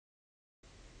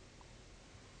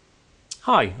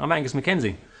Hi, I'm Angus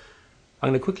Mackenzie. I'm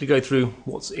going to quickly go through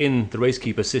what's in the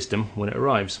RaceKeeper system when it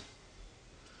arrives.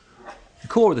 The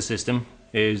core of the system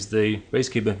is the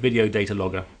RaceKeeper video data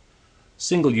logger,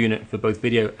 single unit for both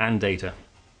video and data.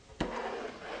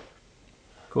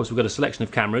 Of course, we've got a selection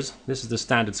of cameras. This is the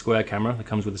standard square camera that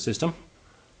comes with the system.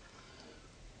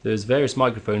 There's various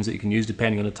microphones that you can use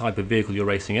depending on the type of vehicle you're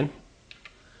racing in.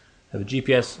 We have a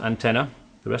GPS antenna.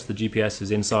 The rest of the GPS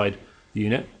is inside the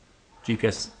unit. GPS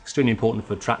is extremely important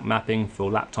for track mapping,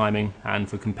 for lap timing, and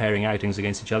for comparing outings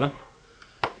against each other.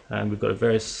 And we've got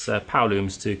various power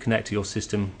looms to connect your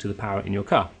system to the power in your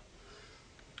car.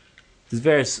 There's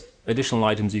various additional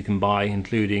items you can buy,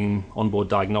 including onboard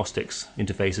diagnostics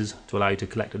interfaces to allow you to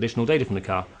collect additional data from the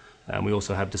car. And we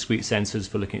also have discrete sensors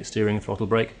for looking at steering and throttle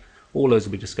brake. All those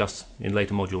will be discussed in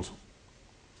later modules.